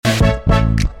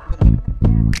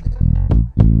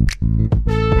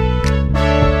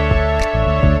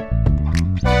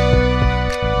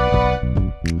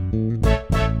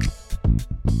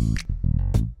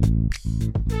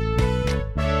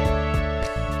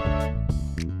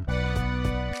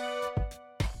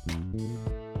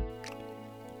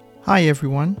Hi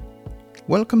everyone,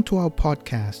 welcome to our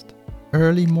podcast,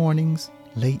 Early Mornings,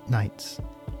 Late Nights,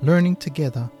 learning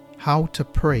together how to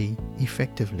pray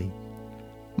effectively.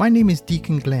 My name is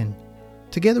Deacon Glenn.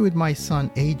 Together with my son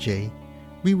AJ,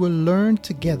 we will learn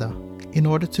together in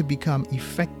order to become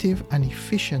effective and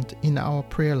efficient in our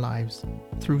prayer lives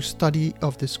through study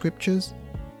of the scriptures,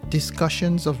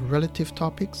 discussions of relative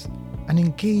topics, and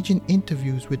engage in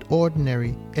interviews with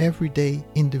ordinary, everyday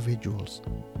individuals.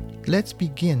 Let's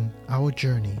begin our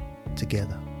journey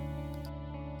together.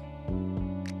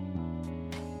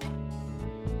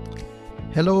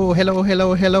 Hello,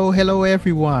 everyone.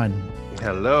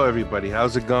 Hello, everybody.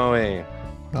 How's it going?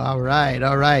 All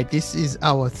right. This is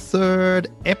our third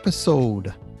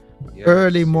episode.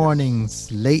 Early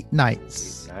mornings, late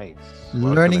nights.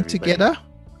 Learning together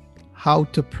how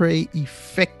to pray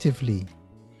effectively.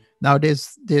 Now,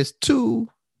 there's two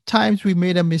times we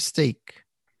made a mistake.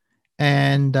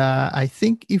 And I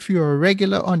think if you're a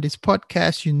regular on this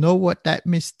podcast, you know what that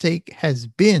mistake has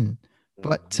been.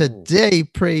 But today,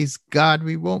 praise God,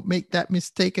 we won't make that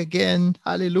mistake again.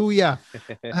 Hallelujah.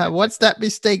 What's that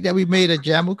mistake that we made,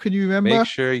 Jamu? Can you remember? Make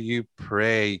sure you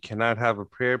pray. You cannot have a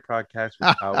prayer podcast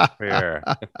without prayer.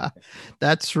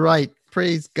 That's right.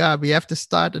 Praise God. We have to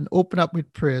start and open up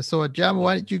with prayer. So, Jamu,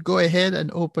 why don't you go ahead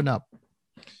and open up?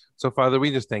 So, Father, we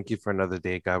just thank you for another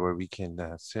day, God, where we can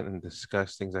sit and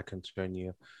discuss things that concern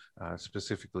you,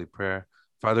 specifically prayer.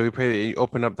 Father, we pray that you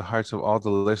open up the hearts of all the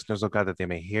listeners, oh God, that they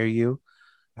may hear you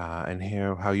and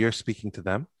hear how you're speaking to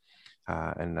them.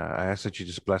 And I ask that you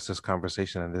just bless this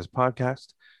conversation and this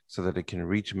podcast so that it can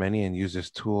reach many and use this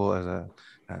tool as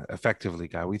effectively,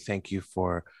 God. We thank you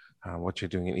for what you're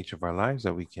doing in each of our lives,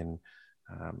 that we can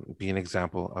be an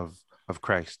example of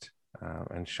Christ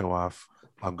and show off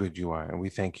how good you are. And we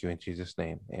thank you in Jesus'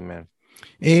 name. Amen.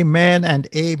 Amen and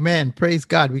amen. Praise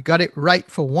God. We got it right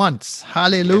for once.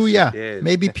 Hallelujah. Yes,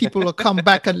 maybe people will come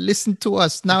back and listen to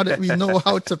us now that we know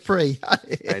how to pray.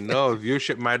 I know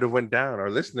viewership might have went down,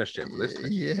 or listenership.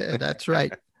 Yeah, that's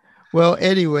right. Well,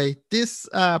 anyway, this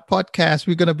podcast,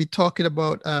 we're going to be talking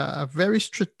about a very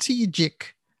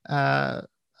strategic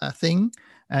thing.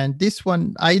 And this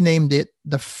one, I named it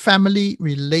the family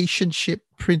relationship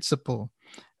principle.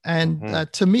 And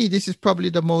to me, this is probably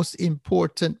the most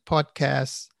important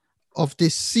podcast of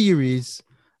this series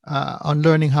on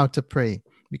learning how to pray,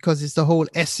 because it's the whole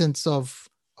essence of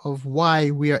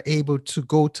why we are able to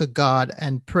go to God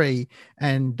and pray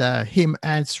and him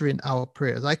answering our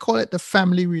prayers. I call it the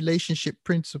family relationship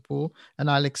principle,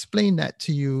 and I'll explain that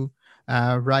to you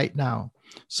right now.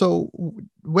 So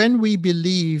when we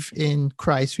believe in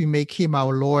Christ, we make him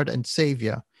our Lord and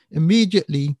Savior.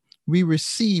 Immediately, we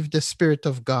receive the Spirit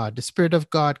of God. The Spirit of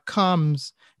God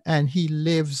comes and he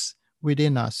lives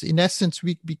within us. In essence,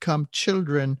 we become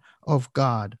children of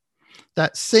God.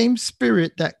 That same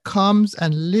Spirit that comes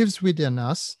and lives within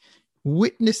us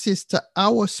witnesses to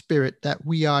our spirit that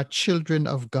we are children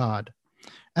of God.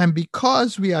 And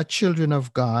because we are children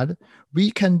of God, we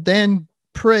can then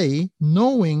pray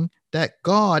knowing that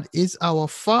God is our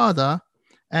Father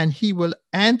and he will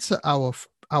answer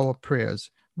our prayers.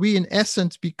 We, in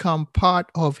essence, become part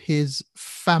of his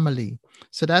family.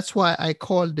 So that's why I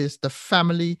call this the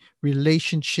family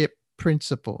relationship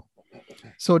principle.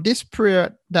 So this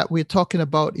prayer that we're talking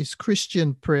about is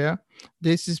Christian prayer.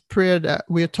 This is prayer that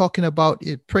we're talking about,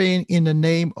 praying in the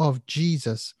name of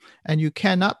Jesus. And you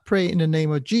cannot pray in the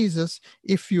name of Jesus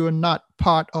if you're not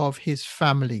part of his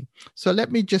family. So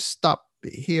let me just stop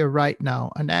here right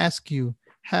now and ask you,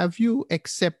 have you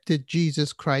accepted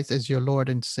Jesus Christ as your Lord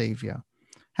and Savior?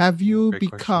 Have you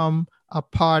become a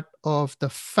part of the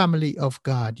family of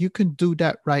God? You can do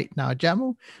that right now.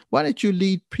 Jamu, why don't you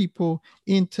lead people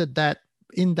into that,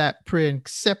 in that prayer,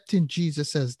 accepting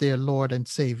Jesus as their Lord and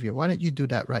Savior? Why don't you do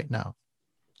that right now?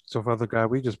 So, Father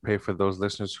God, we just pray for those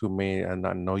listeners who may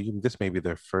not know you. This may be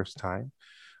their first time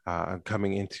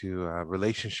coming into a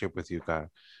relationship with you, God.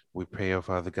 We pray, oh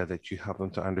Father God, that you help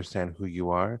them to understand who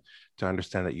you are, to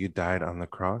understand that you died on the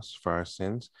cross for our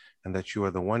sins, and that you are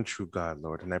the one true God,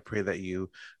 Lord. And I pray that you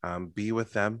be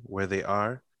with them where they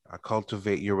are,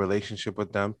 cultivate your relationship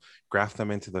with them, graft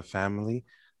them into the family,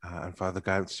 and Father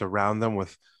God, surround them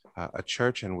with a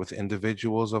church and with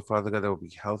individuals, oh Father God, that will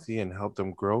be healthy and help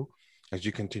them grow as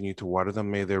you continue to water them.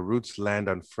 May their roots land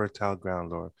on fertile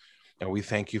ground, Lord. And we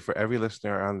thank you for every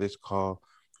listener on this call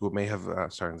who may have,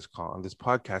 on this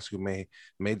podcast, who may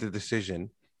made the decision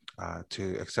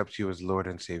to accept you as Lord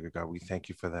and Savior, God. We thank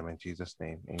you for them in Jesus'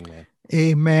 name. Amen.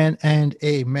 Amen and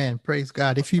amen. Praise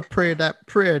God. If you pray that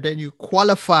prayer, then you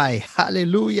qualify.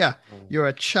 Hallelujah. Mm. You're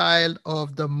a child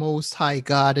of the Most High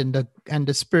God, and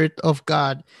the Spirit of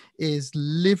God is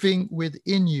living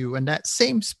within you. And that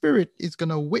same Spirit is going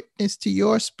to witness to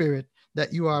your spirit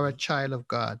that you are a child of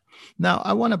God. Now,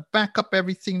 I want to back up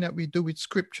everything that we do with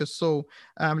Scripture. So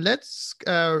I'm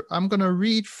going to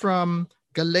read from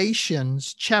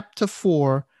Galatians chapter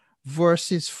 4,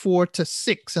 verses 4 to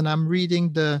 6, and I'm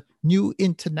reading the New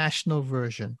International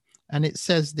Version. And it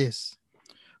says this: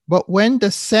 But when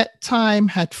the set time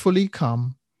had fully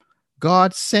come,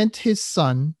 God sent his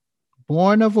Son,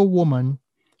 born of a woman,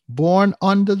 born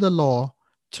under the law,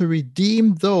 to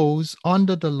redeem those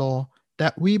under the law,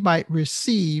 that we might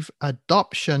receive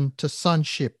adoption to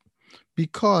sonship.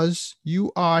 Because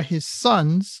you are his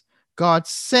sons, God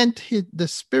sent the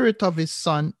Spirit of his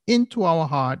Son into our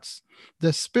hearts,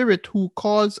 the Spirit who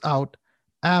calls out,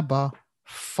 Abba,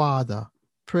 Father.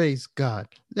 Praise God.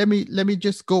 Let me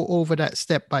just go over that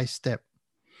step by step.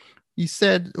 He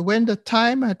said, when the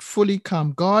time had fully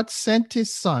come, God sent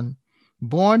his Son,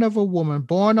 born of a woman,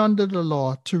 born under the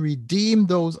law, to redeem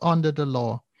those under the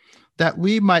law, that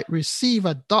we might receive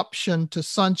adoption to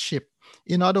sonship.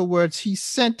 In other words, he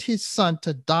sent his Son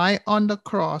to die on the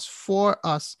cross for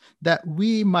us, that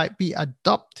we might be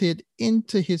adopted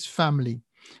into his family.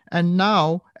 And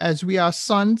now, as we are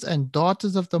sons and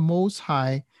daughters of the Most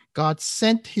High, God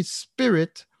sent his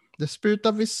Spirit, the Spirit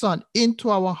of his Son, into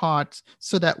our hearts,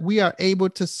 so that we are able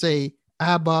to say,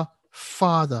 Abba,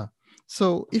 Father.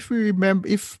 So if we remember,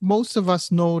 if most of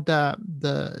us know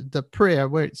the prayer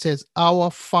where it says,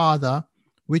 Our Father,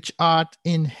 which art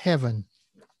in heaven,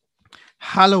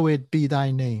 hallowed be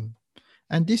thy name.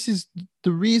 And this is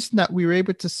the reason that we're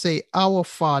able to say Our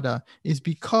Father, is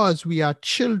because we are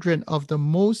children of the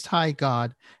Most High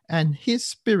God, and his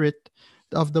Spirit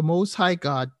of the Most High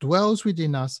God dwells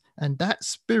within us, and that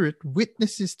Spirit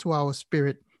witnesses to our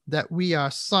spirit that we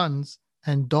are sons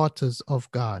and daughters of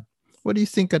God. What do you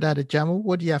think of that, Ajamu?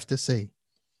 What do you have to say?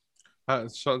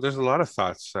 So there's a lot of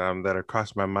thoughts that are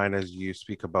crossing my mind as you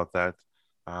speak about that.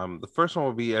 The first one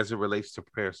will be as it relates to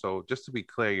prayer. So just to be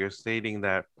clear, you're stating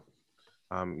that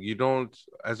you don't,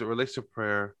 as it relates to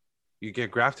prayer, you get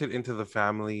grafted into the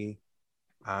family,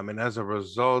 and as a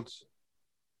result,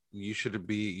 you should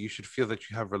feel that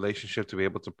you have relationship to be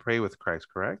able to pray with Christ,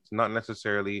 correct? Not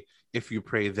necessarily if you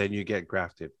pray, then you get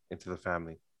grafted into the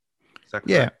family. Is that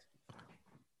Yeah. correct?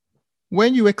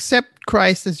 When you accept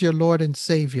Christ as your Lord and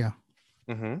Savior,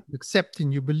 Mm-hmm.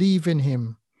 accepting, you believe in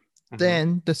him, Mm-hmm.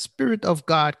 then the Spirit of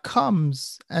God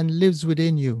comes and lives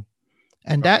within you.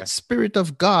 And Okay. that Spirit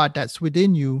of God that's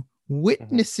within you Mm-hmm.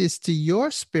 witnesses to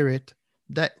your spirit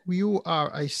that you are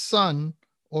a son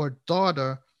or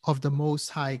daughter of the Most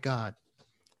High God.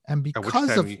 And At which because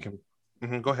time of you can.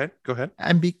 Mm-hmm. Go ahead. Go ahead.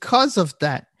 and because of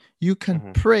that, you can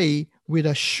Mm-hmm. pray with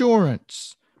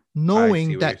assurance, I see knowing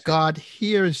what you're that saying. God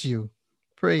hears you.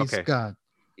 Praise Okay. God.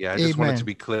 Yeah, I just wanted to Amen.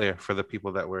 be clear for the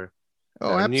people that were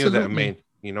Oh, that are new that absolutely. may,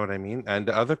 you know what I mean? And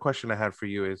the other question I had for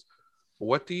you is,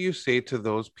 what do you say to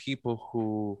those people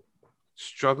who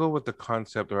struggle with the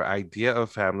concept or idea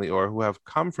of family, or who have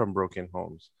come from broken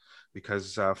homes?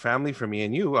 Because family for me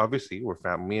and you, obviously, we're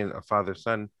family, me and a father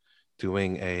son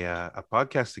doing a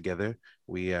podcast together.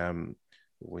 We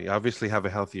obviously have a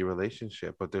healthy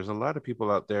relationship, but there's a lot of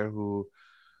people out there who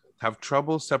have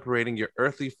trouble separating your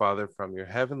earthly father from your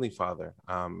heavenly father.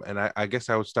 And I guess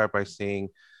I would start by saying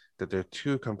that they're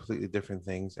two completely different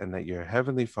things, and that your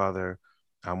heavenly father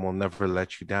will never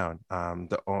let you down.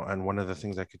 And one of the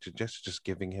things I could suggest is just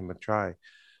giving him a try,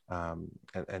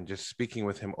 and just speaking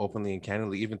with him openly and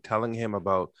candidly, even telling him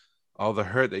about all the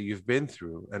hurt that you've been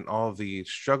through and all the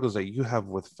struggles that you have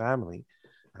with family.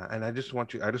 And I just want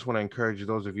to encourage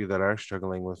those of you that are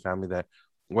struggling with family, that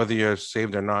whether you're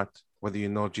saved or not, whether you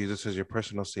know Jesus as your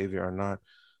personal savior or not,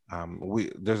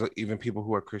 there's even people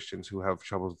who are Christians who have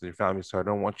troubles with their family. So I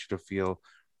don't want you to feel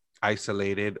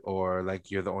isolated or like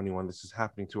you're the only one this is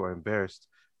happening to, or embarrassed.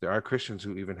 There are Christians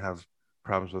who even have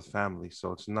problems with family.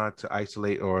 So it's not to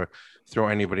isolate or throw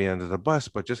anybody under the bus,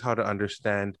 but just how to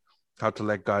understand how to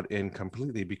let God in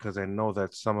completely, because I know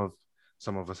that some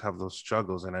of us have those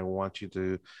struggles, and I want you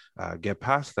to get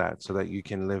past that so that you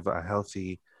can live a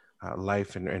healthy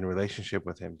life and relationship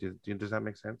with him. Does that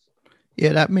make sense?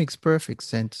 Yeah, that makes perfect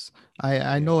sense. I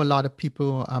Yeah. know a lot of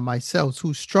people myself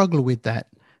who struggle with that,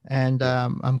 and Yeah.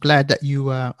 I'm glad that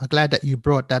you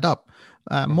brought that up.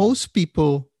 Mm-hmm. Most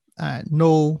people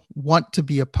want to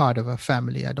be a part of a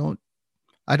family.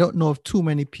 I don't know of too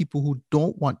many people who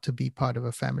don't want to be part of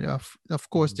a family. Of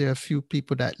course, there are a few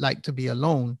people that like to be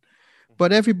alone,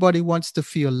 but everybody wants to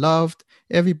feel loved.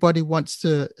 Everybody wants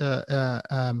to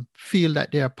feel that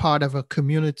they're part of a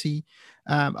community.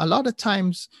 A lot of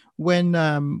times when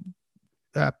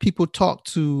people talk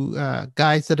to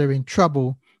guys that are in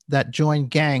trouble that join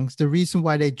gangs, the reason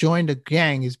why they join the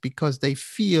gang is because they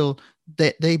feel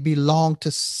that they belong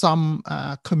to some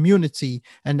community,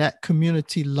 and that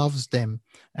community loves them.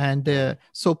 And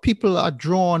so people are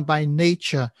drawn by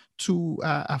nature to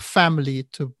a family,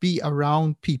 to be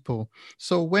around people.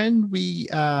 So when we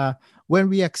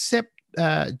accept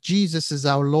Jesus as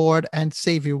our Lord and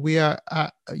Savior, we are,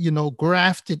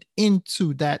 grafted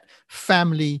into that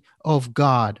family of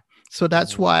God. So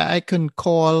that's why I can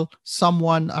call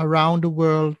someone around the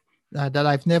world that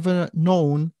I've never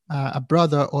known a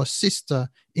brother or sister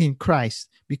in Christ,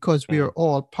 because we are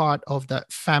all part of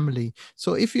that family.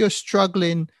 So if you're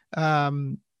struggling,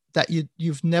 that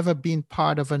you've never been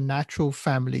part of a natural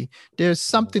family, there's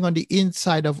something on the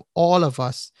inside of all of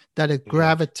us that are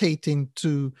gravitating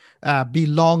to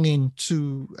belonging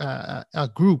to a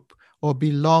group, or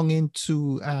belonging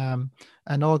to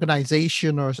an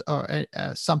organization, or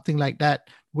something like that,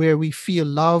 where we feel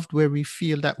loved, where we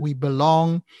feel that we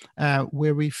belong,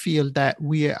 where we feel that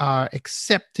we are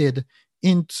accepted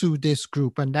into this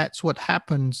group. And that's what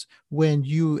happens when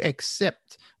you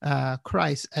accept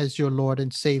Christ as your Lord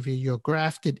and Savior. You're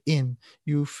grafted in.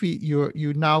 You feel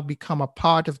you now become a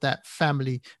part of that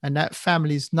family, and that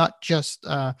family is not just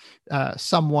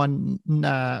someone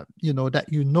that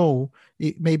you know.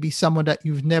 It may be someone that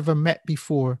you've never met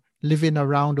before, living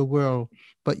around the world,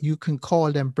 but you can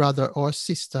call them brother or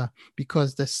sister,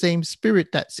 because the same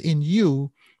spirit that's in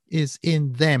you is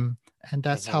in them. And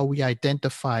that's how we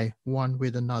identify one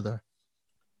with another.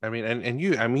 I mean,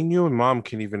 you and Mom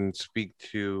can even speak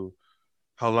to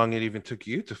how long it even took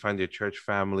you to find your church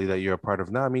family that you're a part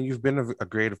of now. I mean, you've been a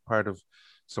great part of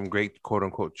some great quote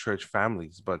unquote church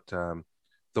families, but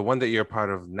the one that you're a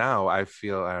part of now, I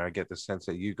feel, I get the sense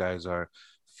that you guys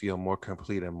feel more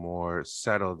complete and more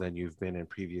settled than you've been in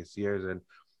previous years. And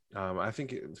I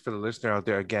think for the listener out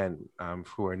there, again,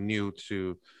 who are new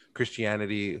to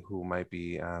Christianity, who might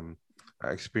be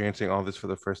experiencing all this for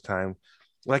the first time,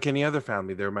 like any other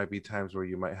family, there might be times where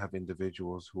you might have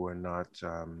individuals who are not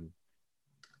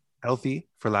healthy,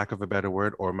 for lack of a better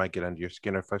word, or might get under your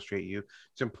skin or frustrate you.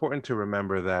 It's important to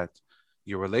remember that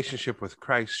your relationship with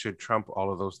Christ should trump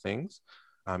all of those things.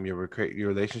 Your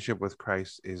relationship with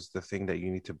Christ is the thing that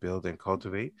you need to build and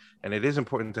cultivate. And it is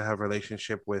important to have a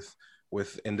relationship with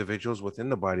individuals within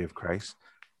the body of Christ.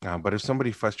 But if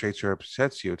somebody frustrates or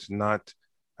upsets you, it's not,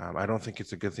 I don't think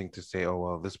it's a good thing to say, oh,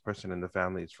 well, this person in the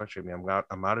family is frustrating me,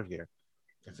 I'm out of here.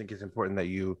 I think it's important that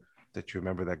you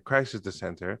remember that Christ is the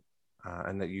center,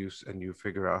 and that you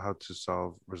figure out how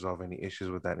to resolve any issues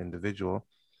with that individual,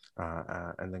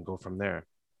 and then go from there.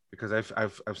 Because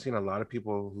I've seen a lot of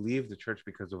people leave the church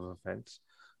because of offense,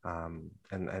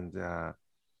 and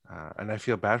I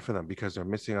feel bad for them, because they're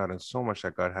missing out on so much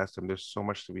that God has them. There's so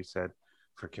much to be said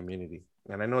for community.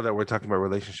 And I know that we're talking about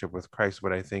relationship with Christ,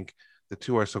 but I think the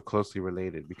two are so closely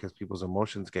related, because people's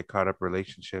emotions get caught up in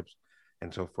relationships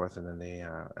and so forth, and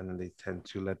then they tend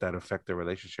to let that affect their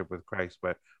relationship with Christ.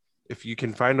 But if you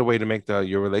can find a way to make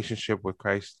your relationship with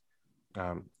Christ,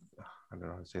 I don't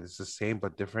know how to say this, the same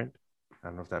but different. I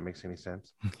don't know if that makes any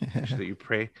sense. Make sure that you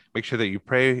pray. Make sure that you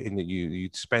pray, and that you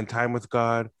spend time with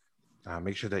God.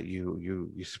 Make sure that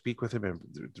you speak with Him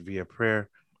via prayer.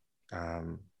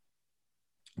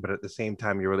 But at the same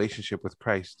time, your relationship with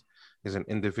Christ is an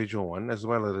individual one, as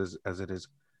well as it is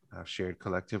shared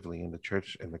collectively in the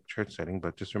church setting.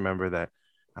 But just remember that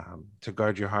to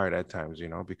guard your heart at times,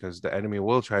 because the enemy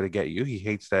will try to get you. He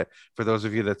hates that. For those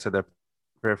of you that said that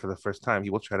prayer for the first time, he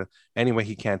will try to any way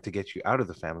he can to get you out of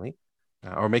the family,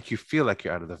 or make you feel like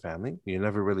you're out of the family. You're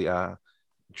never really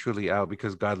truly out,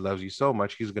 because God loves you so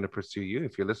much. He's going to pursue you.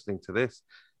 If you're listening to this,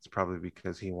 it's probably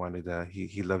because he wanted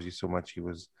he loves you so much, he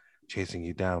was chasing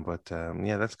you down. But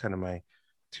yeah, that's kind of my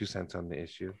 2 cents on the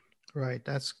issue. Right.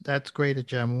 That's great,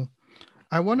 Ajamu.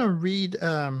 I want to read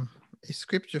a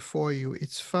scripture for you.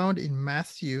 It's found in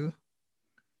Matthew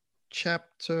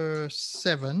chapter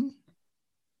 7.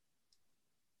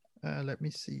 Let me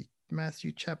see.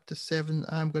 Matthew chapter 7.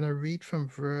 I'm going to read from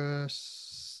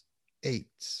verse 8.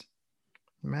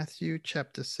 Matthew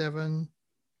chapter 7,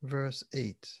 verse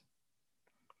 8.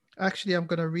 Actually, I'm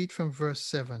going to read from verse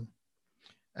 7.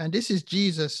 And this is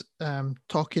Jesus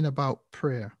talking about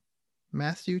prayer.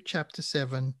 Matthew chapter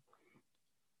 7.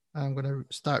 I'm going to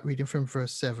start reading from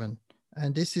verse 7.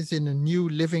 And this is in the New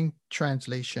Living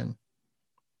Translation.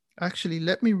 Actually,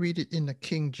 let me read it in the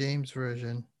King James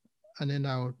Version, and then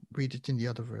I'll read it in the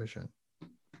other version.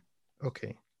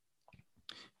 Okay.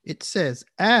 It says,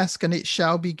 ask and it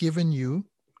shall be given you.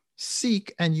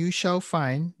 Seek and you shall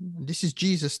find. This is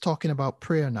Jesus talking about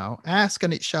prayer now. Ask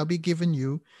and it shall be given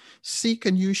you. Seek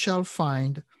and you shall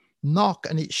find. Knock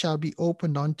and it shall be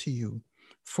opened unto you.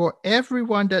 For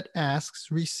everyone that asks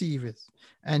receiveth,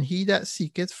 and he that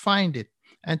seeketh findeth,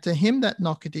 and to him that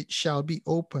knocketh it shall be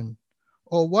opened.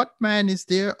 Or what man is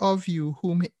there of you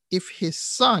whom if his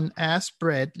son ask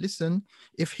bread, listen,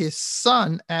 if his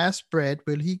son ask bread,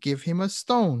 will he give him a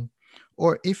stone?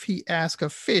 Or if he ask a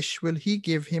fish, will he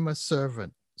give him a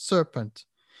serpent?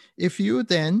 If you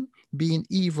then, being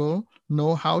evil,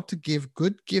 know how to give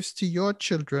good gifts to your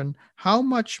children, how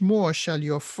much more shall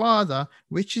your Father,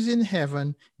 which is in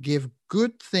heaven, give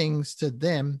good things to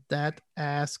them that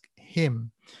ask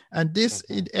him? And this,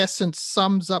 in essence,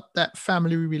 sums up that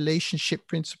family relationship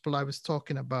principle I was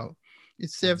talking about.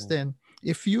 It says then,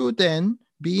 if you then,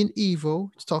 being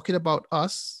evil, it's talking about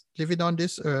us living on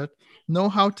this earth, know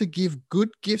how to give good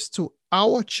gifts to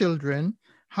our children,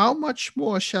 how much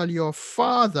more shall your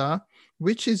Father,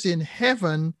 which is in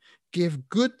heaven, give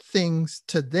good things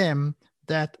to them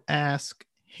that ask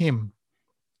him?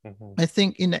 I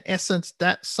think in essence,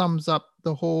 that sums up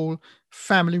the whole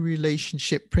family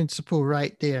relationship principle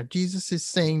right there. Jesus is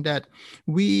saying that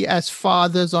we as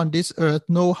fathers on this earth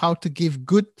know how to give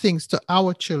good things to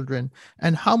our children,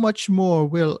 and how much more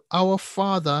will our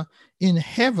Father in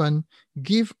heaven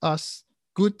give us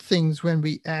good things when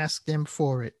we ask them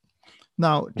for it.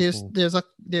 Now, there's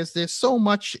so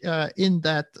much in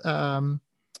that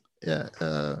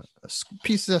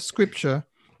pieces of scripture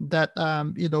that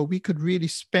we could really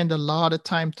spend a lot of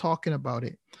time talking about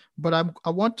it. But I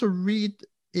want to read.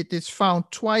 It is found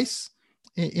twice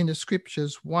in the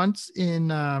scriptures, once in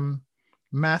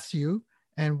Matthew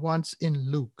and once in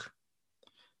Luke.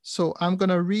 So I'm going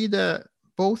to read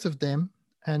both of them,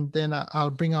 and then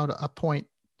I'll bring out a point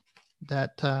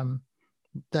that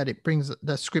it brings,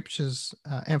 the scriptures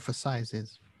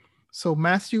emphasizes. So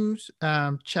Matthew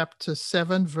chapter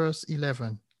 7, verse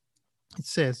 11. It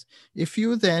says, if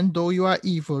you then, though you are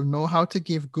evil, know how to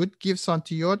give good gifts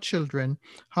unto your children,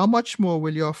 how much more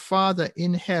will your Father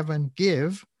in heaven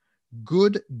give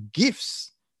good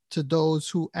gifts to those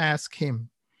who ask him?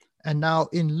 And now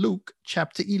in Luke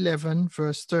chapter 11,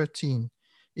 verse 13.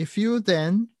 If you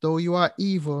then, though you are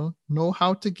evil, know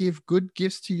how to give good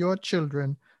gifts to your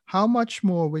children, how much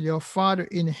more will your Father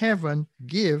in heaven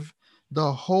give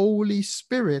the Holy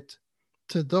Spirit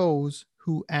to those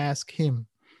who ask him?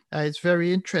 It's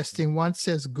very interesting. One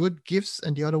says good gifts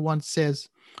and the other one says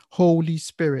Holy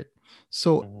Spirit.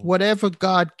 So whatever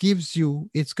God gives you,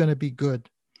 it's going to be good.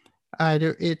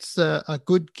 Either it's a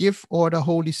good gift or the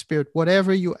Holy Spirit.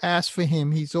 Whatever you ask for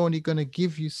him, he's only going to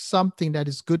give you something that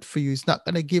is good for you. He's not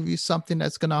going to give you something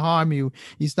that's going to harm you.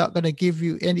 He's not going to give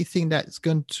you anything that's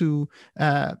going to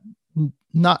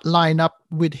not line up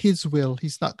with his will.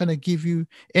 He's not going to give you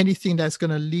anything that's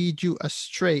going to lead you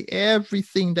astray.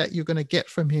 Everything that you're going to get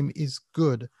from him is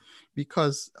good,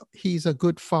 because he's a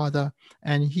good father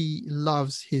and he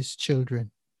loves his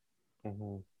children.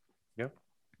 Yep,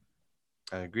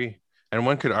 I agree. And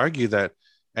one could argue that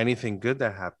anything good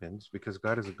that happens, because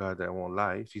God is a God that won't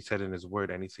lie, if he said in his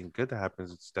word anything good that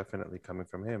happens, it's definitely coming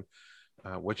from him.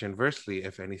 Which inversely,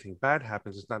 if anything bad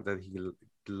happens, it's not that he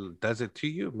does it to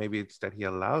you. Maybe it's that he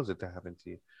allows it to happen to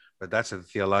you. But that's a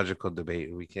theological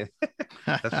debate. We can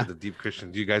that's for the deep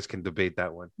Christians. You guys can debate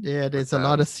that one. Yeah, there's a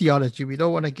lot of theology. We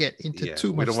don't want to get into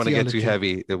too much. We don't want to get too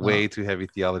heavy, way too heavy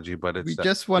theology. But it's we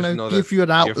just want to give you an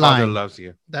outline. Your Father loves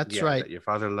you. That's right. That your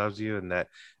Father loves you, and that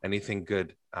anything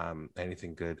good,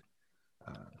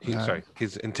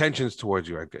 his intentions towards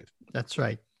you are good. That's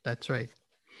right. That's right.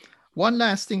 One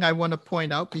last thing I want to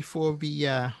point out before we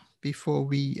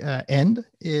end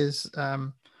is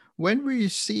when we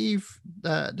receive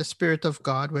the Spirit of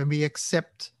God, when we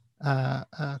accept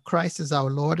Christ as our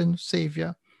Lord and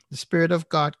Savior, the Spirit of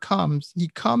God comes. He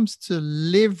comes to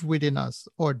live within us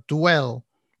or dwell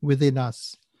within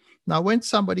us. Now, when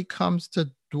somebody comes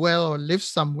to dwell or live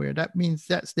somewhere, that means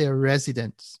that's their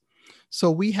residence.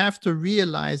 So we have to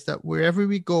realize that wherever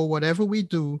we go, whatever we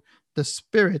do, the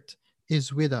Spirit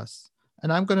is with us.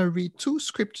 And I'm going to read two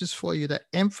scriptures for you that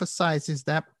emphasizes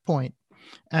that point.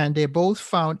 And they're both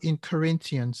found in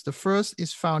Corinthians. The first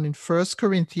is found in 1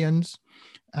 Corinthians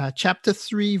chapter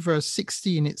 3, verse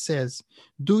 16. It says,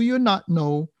 do you not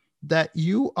know that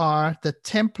you are the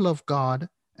temple of God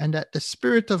and that the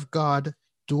Spirit of God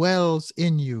dwells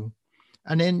in you?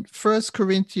 And in 1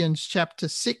 Corinthians chapter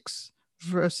 6,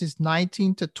 verses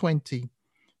 19 to 20,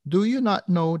 Do you not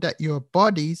know that your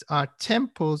bodies are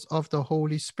temples of the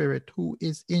Holy Spirit who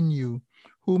is in you,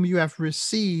 whom you have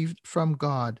received from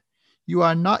God? You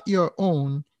are not your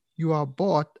own, you are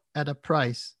bought at a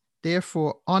price.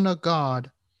 Therefore, honor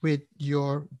God with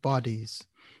your bodies.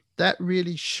 That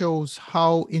really shows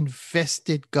how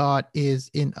invested God is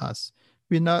in us.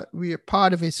 We are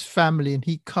part of his family, and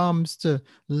he comes to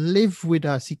live with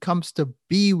us. He comes to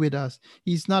be with us.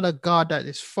 He's not a God that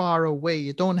is far away.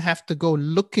 You don't have to go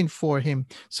looking for him.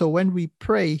 So when we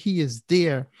pray, he is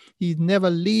there. He never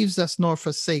leaves us nor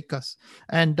forsake us.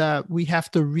 And we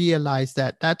have to realize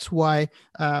that. That's why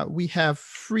we have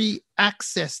free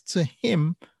access to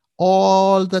him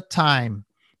all the time.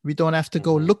 We don't have to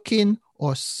go looking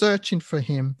or searching for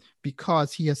him,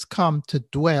 because he has come to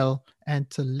dwell and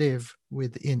to live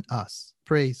within us.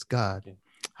 Praise God.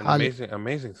 An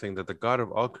amazing thing that the God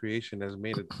of all creation has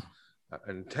made an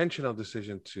intentional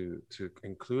decision to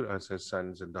include us as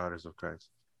sons and daughters of Christ.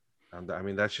 I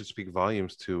mean, that should speak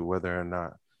volumes to whether or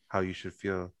not how you should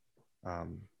feel,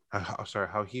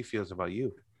 how he feels about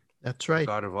you. That's right. The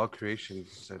God of all creation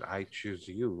said, I choose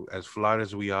you. As flawed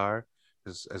as we are,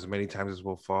 as many times as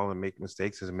we'll fall and make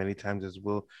mistakes, as many times as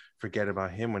we'll forget about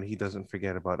him, when he doesn't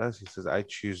forget about us, he says, I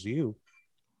choose you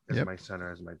as my son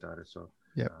or as my daughter. So,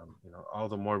 all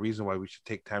the more reason why we should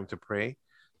take time to pray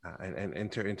and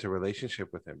enter into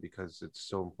relationship with him, because it's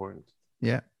so important.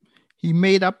 Yeah. He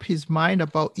made up his mind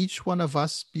about each one of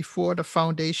us before the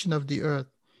foundation of the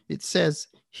earth. It says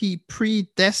he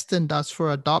predestined us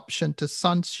for adoption to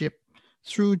sonship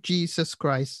through Jesus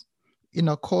Christ, in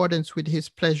accordance with his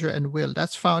pleasure and will.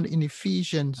 That's found in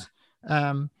Ephesians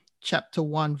chapter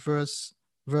 1, verse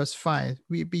 5.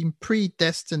 We've been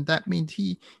predestined. That means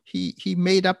he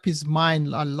made up his mind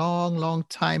a long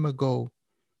time ago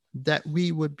that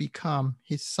we would become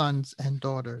his sons and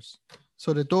daughters.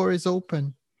 So the door is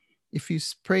open. If you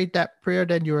prayed that prayer,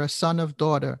 then you're a son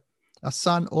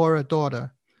or a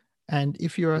daughter. And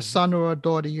if you're a son or a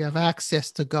daughter, you have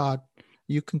access to God.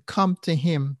 You can come to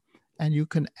him and you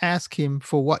can ask him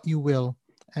for what you will.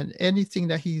 And anything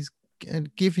that he's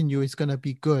given you is going to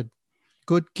be good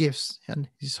gifts, and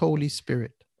his Holy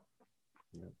Spirit.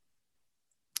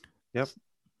 Yep.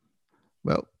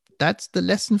 Well, that's the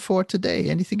lesson for today.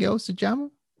 Anything else, Jamu?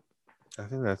 I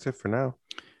think that's it for now.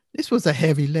 This was a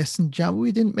heavy lesson, Jamu.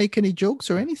 We didn't make any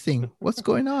jokes or anything. What's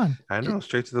going on? I know,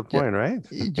 straight to the point, right?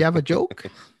 Did you have a joke?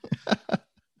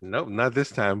 Nope, not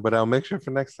this time, but I'll make sure for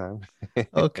next time.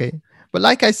 Okay. But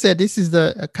like I said, this is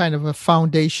a kind of a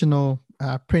foundational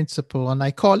principle, and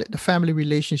I call it the family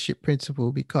relationship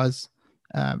principle, because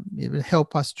it will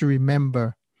help us to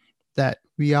remember that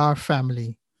we are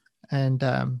family, and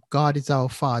God is our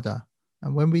Father.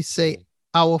 And when we say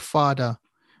our Father,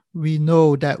 we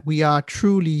know that we are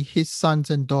truly his sons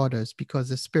and daughters, because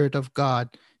the Spirit of God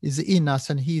is in us,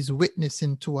 and he's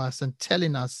witnessing to us and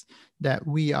telling us that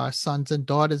we are sons and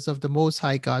daughters of the Most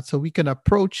High God. So we can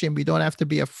approach him. We don't have to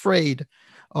be afraid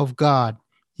of God.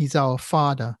 He's our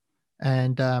Father.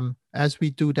 And as we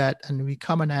do that and we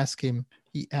come and ask him,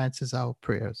 he answers our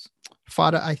prayers.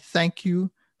 Father, I thank you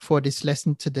for this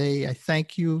lesson today. I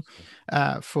thank you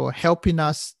for helping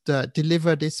us to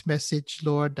deliver this message,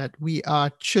 Lord, that we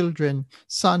are children,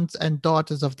 sons and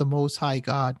daughters of the Most High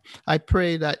God. I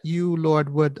pray that you, Lord,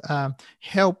 would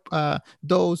help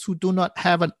those who do not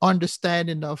have an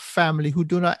understanding of family, who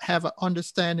do not have an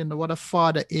understanding of what a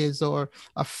father is or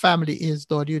a family is,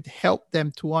 Lord. You'd help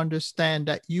them to understand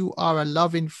that you are a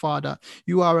loving Father,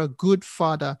 you are a good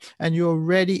Father, and you're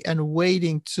ready and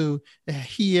waiting to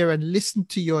hear and listen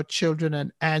to your children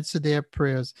and answer their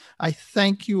prayers. I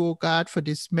thank you, oh God, for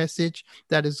this message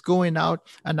that is going out.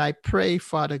 And I pray,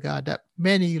 Father God, that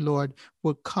many, Lord,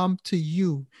 will come to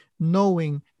you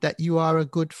knowing that you are a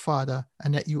good Father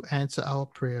and that you answer our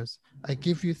prayers. I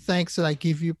give you thanks and I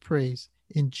give you praise.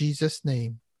 In Jesus'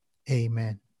 name,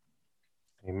 amen.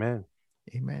 Amen.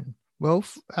 Amen. Well,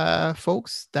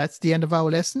 folks, that's the end of our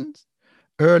lessons.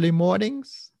 Early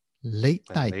mornings, late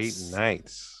nights.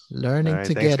 Learning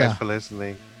together. Thanks, guys, for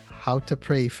listening. How to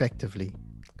pray effectively.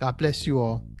 God bless you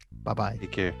all. Bye-bye.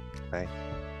 Take care. Bye.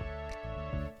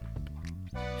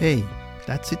 Hey,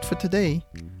 that's it for today.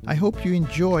 I hope you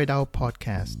enjoyed our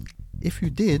podcast. If you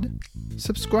did,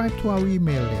 subscribe to our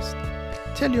email list.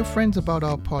 Tell your friends about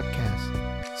our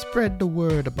podcast. Spread the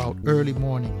word about early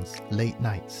mornings, late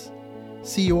nights.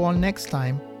 See you all next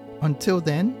time. Until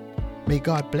then, may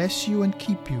God bless you and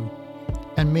keep you.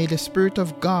 And may the Spirit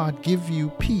of God give you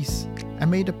peace, and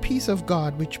may the peace of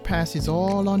God, which passes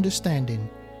all understanding,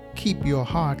 keep your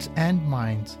hearts and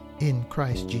minds in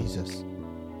Christ Jesus.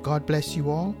 God bless you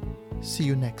all. See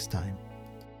you next time.